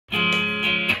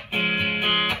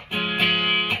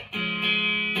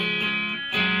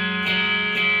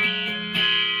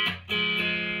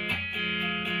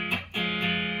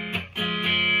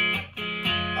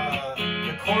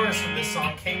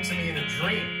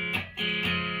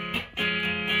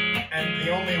and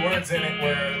the only words in it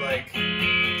were like,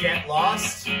 get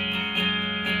lost.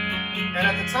 And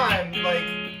at the time, like,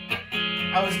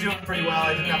 I was doing pretty well.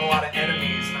 I didn't have a lot of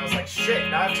enemies, and I was like, shit,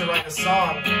 now I have to write a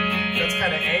song that's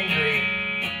kind of angry.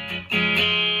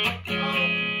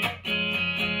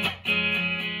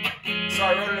 So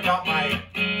I wrote it about my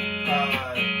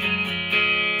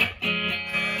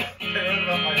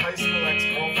high school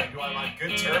ex-girlfriend, who I'm on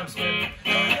good terms with.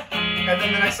 And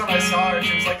then the next time I saw her,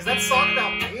 she was like, is that song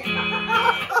about me?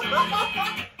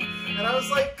 And I was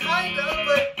like, kinda,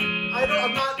 but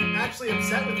I'm not actually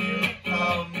upset with you.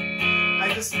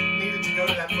 I just needed to go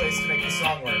to that place to make the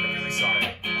song work. I'm really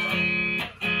sorry.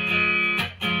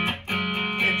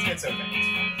 It's okay. It's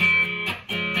fine.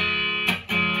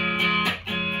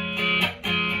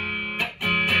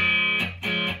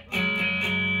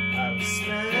 I was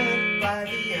spent by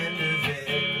the end of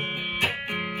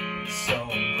it, so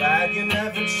I'm glad you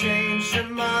never changed your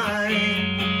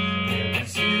mind. It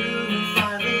was you who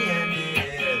finally ended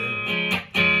it,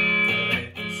 but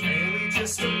it was really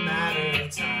just a matter of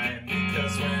time,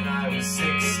 because when I was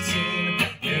 16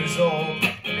 years old,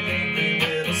 an angry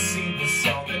little seed was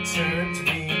sown that turned to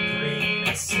be green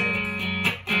and sick.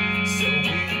 So we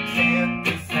can't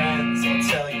be friends, I'll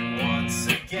tell you once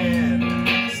again.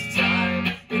 This time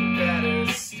it better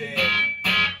stick.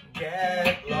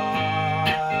 Get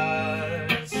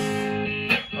lost.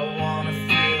 I wanna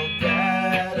feel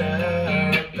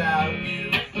better about you.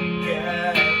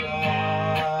 Get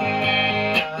lost.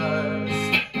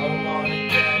 I wanna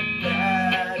get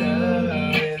better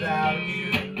without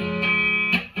you.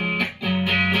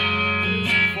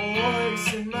 There's a voice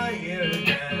in my ear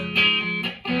again.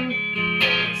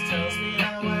 It tells me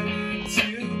how I need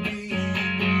to be.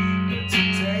 But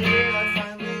today I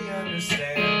finally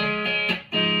understand.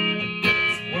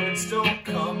 Those words don't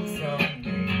come from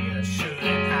me. I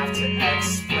shouldn't have to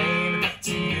explain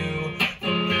to you the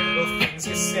little things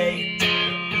you say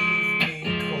that leave me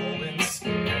cold and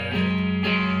scared.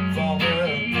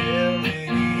 Vulnerability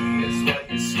is what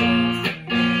you stole from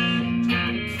me.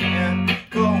 You can't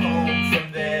go home from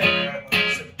there,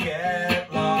 so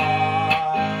get lost.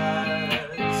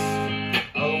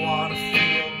 I wanna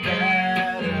feel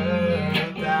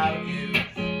better about you.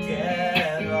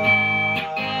 Get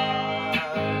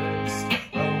lost.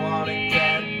 I wanna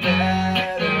get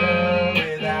better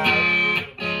without you.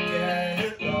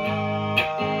 Get lost.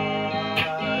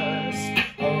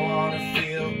 I wanna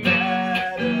feel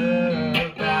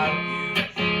better about you.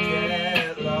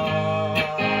 Get lost.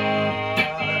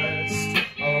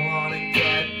 I wanna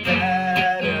get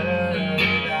better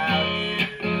without you.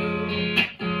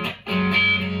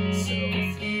 So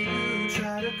if you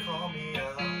try to call me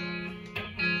up,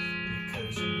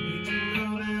 because you need to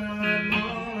know that I'm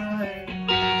alright,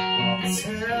 I'll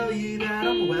tell you that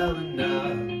I'm well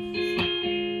enough.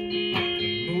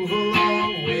 Move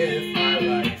along with my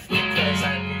life, because I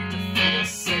need to feel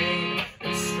sane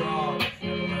and strong,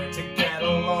 and learn to get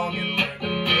along, and learn to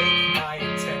make my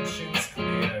intentions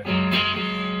clear.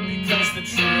 Because the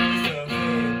truth